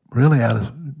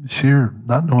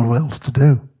not knowing what else to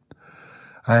do,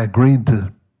 I agreed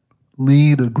to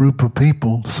lead a group of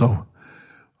people. So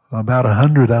about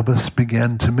 100 of us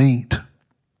began to meet.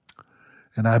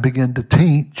 And I began to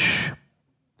teach.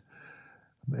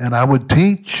 And I would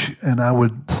teach, and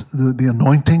the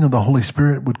anointing of the Holy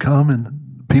Spirit would come,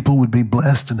 and people would be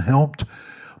blessed and helped.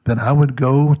 Then I would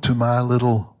go to my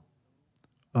little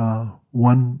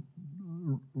one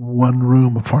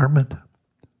room apartment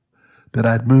that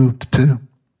I'd moved to,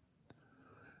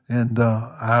 and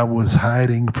I was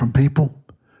hiding from people,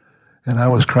 and I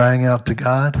was crying out to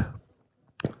God.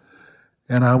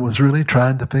 And I was really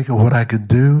trying to think of what I could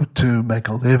do to make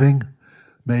a living,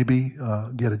 maybe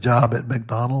get a job at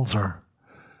McDonald's or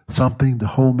something to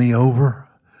hold me over,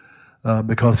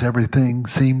 because everything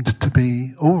seemed to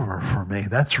be over for me.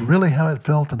 That's really how it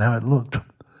felt and how it looked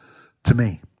to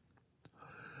me.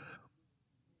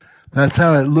 That's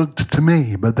how it looked to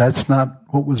me, but that's not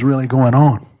what was really going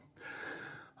on.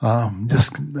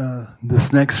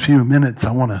 This next few minutes,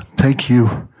 I want to take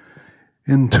you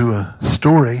into a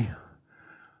story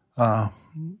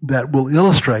that will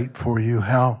illustrate for you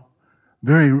how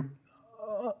very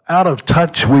out of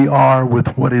touch we are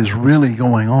with what is really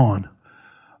going on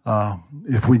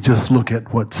if we just look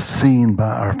at what's seen by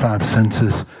our five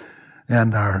senses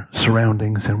and our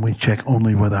surroundings, and we check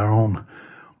only with our own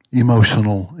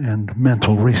emotional and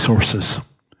mental resources.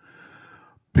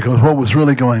 Because what was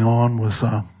really going on was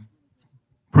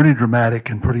pretty dramatic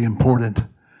and pretty important,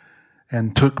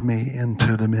 and took me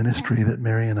into the ministry that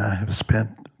Mary and I have spent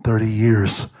 30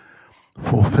 years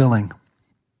fulfilling,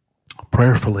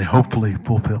 prayerfully, hopefully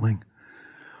fulfilling.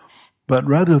 But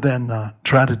rather than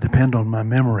try to depend on my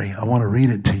memory, I want to read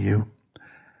it to you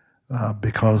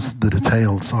because the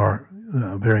details are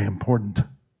very important.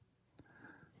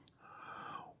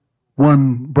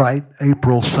 One bright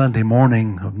April Sunday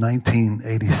morning of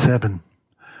 1987,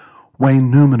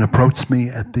 Wayne Newman approached me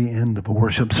at the end of a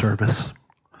worship service.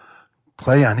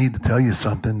 Clay, I need to tell you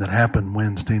something that happened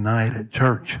Wednesday night at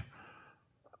church.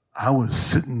 I was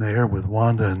sitting there with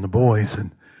Wanda and the boys,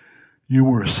 and you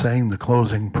were saying the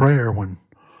closing prayer when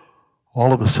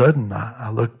all of a sudden I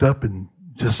looked up, and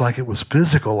just like it was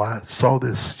physical, I saw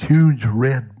this huge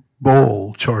red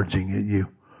bull charging at you.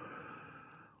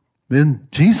 Then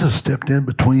Jesus stepped in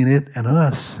between it and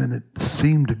us, and it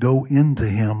seemed to go into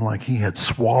him like he had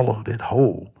swallowed it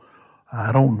whole.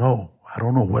 I don't know. I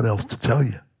don't know what else to tell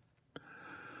you.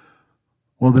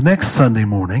 Well, the next Sunday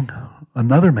morning,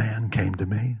 another man came to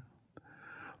me,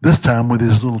 this time with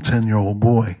his little 10-year-old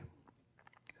boy.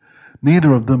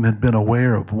 Neither of them had been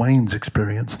aware of Wayne's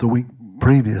experience the week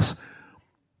previous.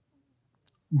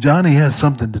 Johnny has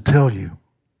something to tell you.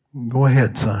 Go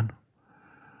ahead, son.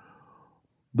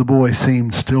 The boy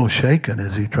seemed still shaken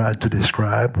as he tried to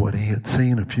describe what he had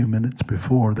seen a few minutes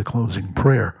before the closing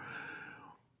prayer.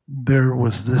 There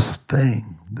was this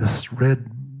thing, this red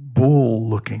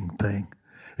bull-looking thing,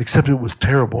 except it was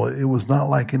terrible. It was not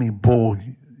like any bull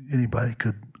anybody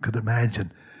could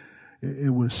imagine.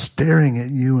 It was staring at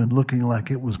you and looking like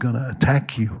it was going to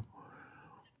attack you.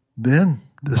 Then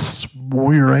this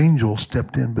warrior angel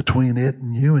stepped in between it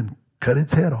and you and cut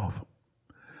its head off.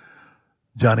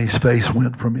 Johnny's face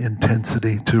went from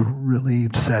intensity to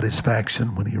relieved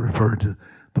satisfaction when he referred to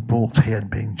the bull's head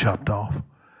being chopped off.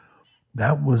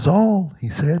 That was all, he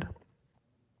said.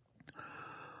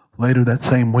 Later that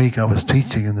same week, I was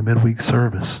teaching in the midweek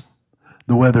service.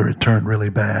 The weather had turned really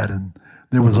bad, and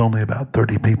there was only about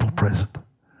 30 people present.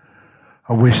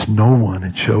 I wished no one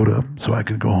had showed up so I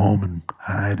could go home and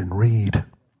hide and read.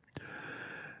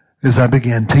 As I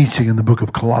began teaching in the book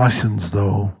of Colossians,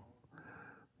 though,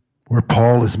 where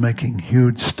Paul is making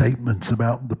huge statements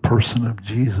about the person of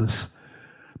Jesus,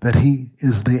 that he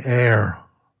is the heir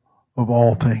of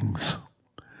all things,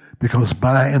 because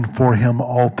by and for him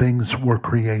all things were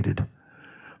created,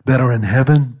 that are in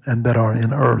heaven and that are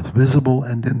in earth, visible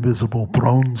and invisible,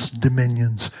 thrones,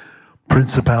 dominions,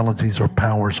 principalities or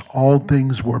powers. All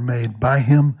things were made by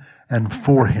him and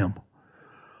for him.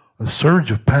 A surge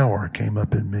of power came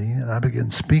up in me, and I began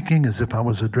speaking as if I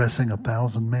was addressing a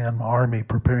 1,000-man army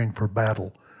preparing for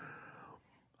battle.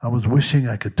 I was wishing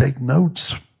I could take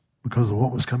notes because of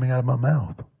what was coming out of my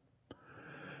mouth.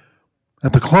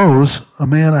 At the close, a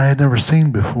man I had never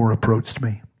seen before approached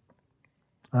me.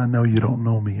 I know you don't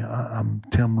know me. I'm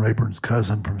Tim Rayburn's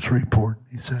cousin from Shreveport.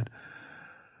 He said,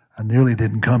 I nearly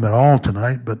didn't come at all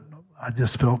tonight, but I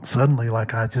just felt suddenly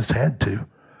like I just had to.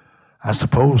 I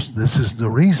suppose this is the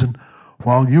reason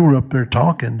while you were up there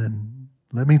talking, and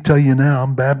let me tell you now,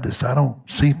 I'm Baptist. I don't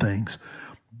see things.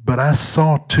 But I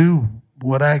saw too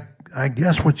what I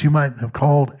guess what you might have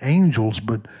called angels,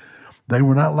 but they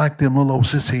were not like them little old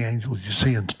sissy angels you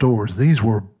see in stores. These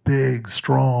were big,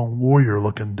 strong,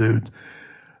 warrior-looking dudes.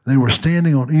 They were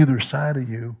standing on either side of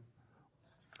you.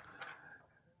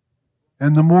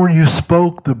 And the more you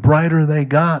spoke, the brighter they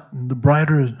got. And the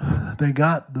brighter they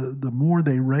got, the more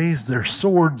they raised their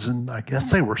swords. And I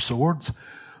guess they were swords.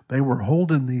 They were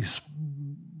holding these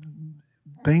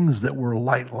things that were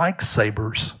like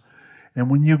sabers. And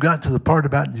when you got to the part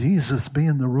about Jesus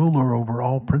being the ruler over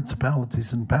all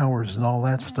principalities and powers and all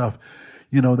that stuff,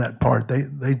 you know that part.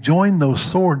 They joined those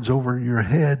swords over your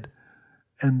head.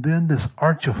 And then this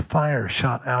arch of fire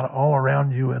shot out all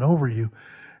around you and over you.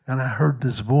 And I heard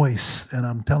this voice, and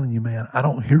I'm telling you, man, I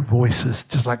don't hear voices,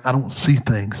 just like I don't see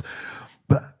things.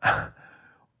 But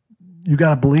you got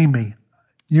to believe me.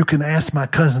 You can ask my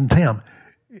cousin Tim.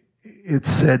 It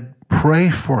said,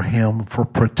 pray for him for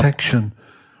protection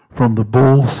from the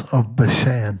bulls of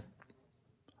Bashan.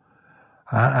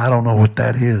 I don't know what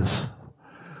that is.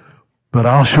 But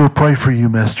I'll sure pray for you,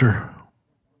 mister.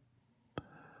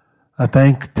 I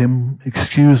thanked him,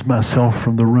 excused myself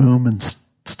from the room, and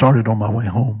started on my way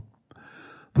home.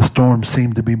 The storm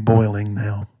seemed to be boiling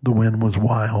now. The wind was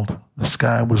wild. The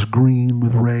sky was green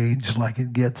with rage like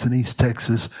it gets in East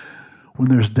Texas when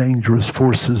there's dangerous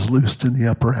forces loosed in the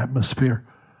upper atmosphere.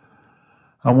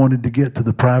 I wanted to get to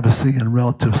the privacy and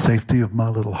relative safety of my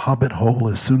little hobbit hole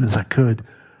as soon as I could.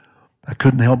 I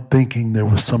couldn't help thinking there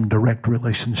was some direct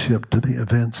relationship to the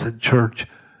events at church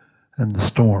and the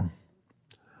storm.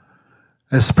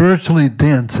 As spiritually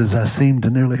dense as I seemed to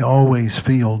nearly always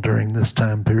feel during this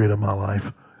time period of my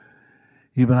life,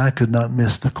 even I could not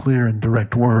miss the clear and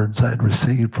direct words I had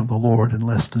received from the Lord in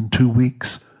less than 2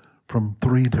 weeks from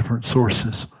 3 different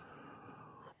sources.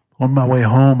 On my way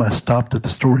home, I stopped at the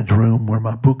storage room where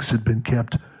my books had been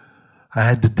kept. I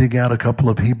had to dig out a couple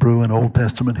of Hebrew and Old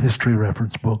Testament history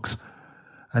reference books.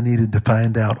 I needed to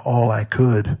find out all I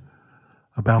could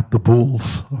about the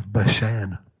bulls of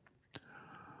Bashan.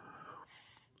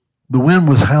 The wind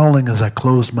was howling as I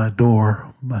closed my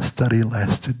door. My study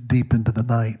lasted deep into the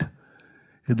night.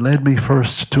 It led me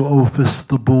first to Ophis,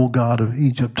 the bull god of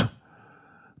Egypt,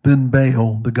 then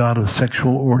Baal, the god of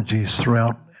sexual orgies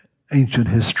throughout ancient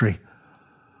history.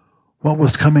 What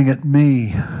was coming at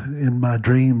me in my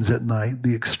dreams at night,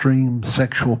 the extreme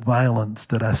sexual violence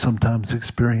that I sometimes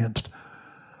experienced,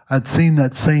 I'd seen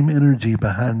that same energy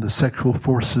behind the sexual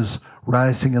forces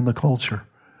rising in the culture.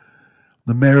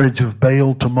 The marriage of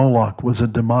Baal to Moloch was a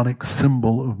demonic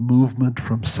symbol of movement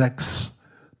from sex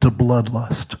to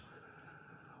bloodlust.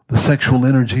 The sexual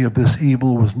energy of this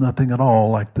evil was nothing at all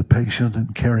like the patient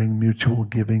and caring mutual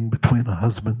giving between a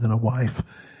husband and a wife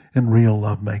in real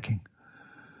lovemaking.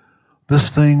 This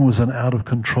thing was an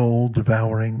out-of-control,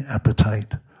 devouring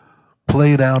appetite,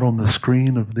 played out on the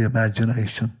screen of the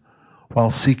imagination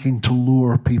while seeking to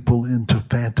lure people into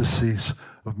fantasies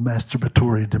of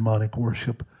masturbatory demonic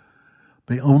worship.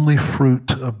 The only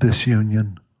fruit of this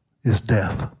union is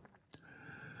death.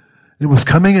 It was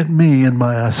coming at me in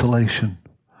my isolation.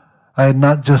 I had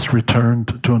not just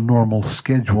returned to a normal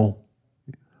schedule.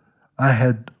 I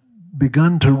had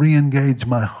begun to re-engage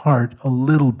my heart a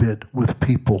little bit with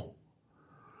people.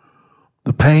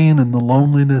 The pain and the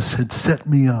loneliness had set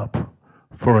me up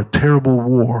for a terrible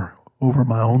war over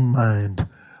my own mind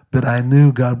that I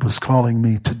knew God was calling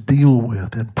me to deal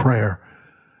with in prayer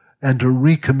and to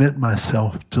recommit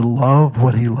myself to love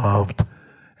what He loved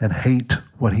and hate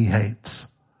what He hates.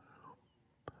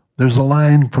 There's a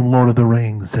line from Lord of the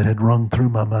Rings that had rung through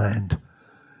my mind.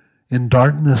 In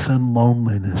darkness and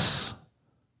loneliness,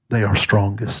 they are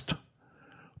strongest.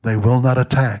 They will not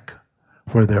attack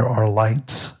where there are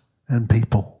lights and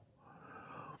people.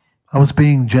 I was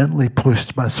being gently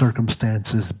pushed by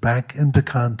circumstances back into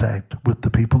contact with the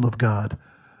people of God,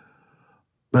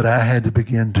 but I had to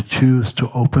begin to choose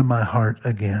to open my heart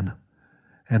again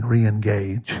and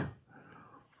re-engage.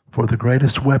 For the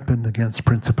greatest weapon against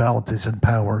principalities and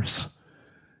powers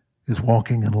is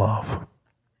walking in love.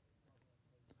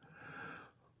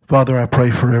 Father, I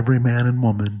pray for every man and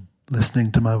woman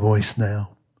listening to my voice now.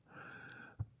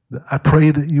 I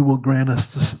pray that you will grant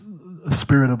us a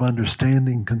spirit of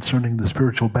understanding concerning the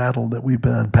spiritual battle that we've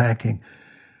been unpacking.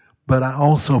 But I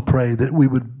also pray that we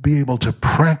would be able to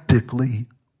practically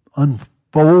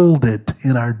unfold it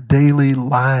in our daily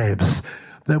lives,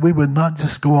 that we would not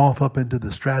just go off up into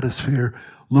the stratosphere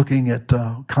looking at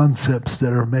concepts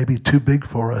that are maybe too big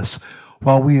for us,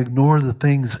 while we ignore the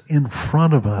things in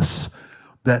front of us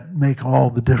that make all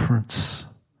the difference.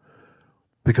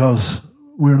 Because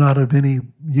we're not of any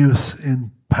use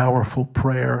in powerful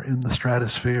prayer in the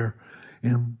stratosphere,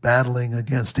 in battling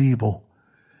against evil,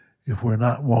 if we're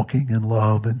not walking in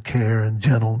love and care and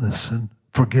gentleness and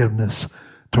forgiveness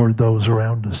toward those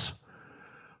around us.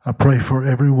 I pray for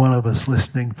every one of us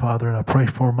listening, Father, and I pray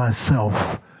for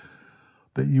myself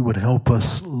that you would help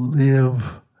us live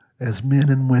as men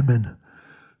and women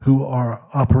who are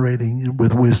operating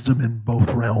with wisdom in both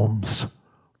realms,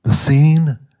 the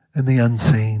seen and the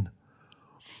unseen,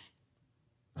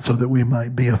 so that we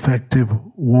might be effective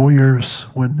warriors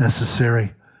when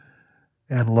necessary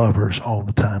and lovers all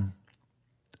the time.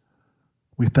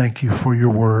 We thank you for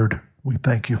your word. We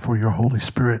thank you for your Holy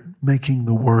Spirit making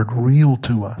the word real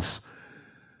to us.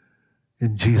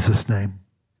 In Jesus' name,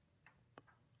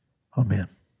 amen.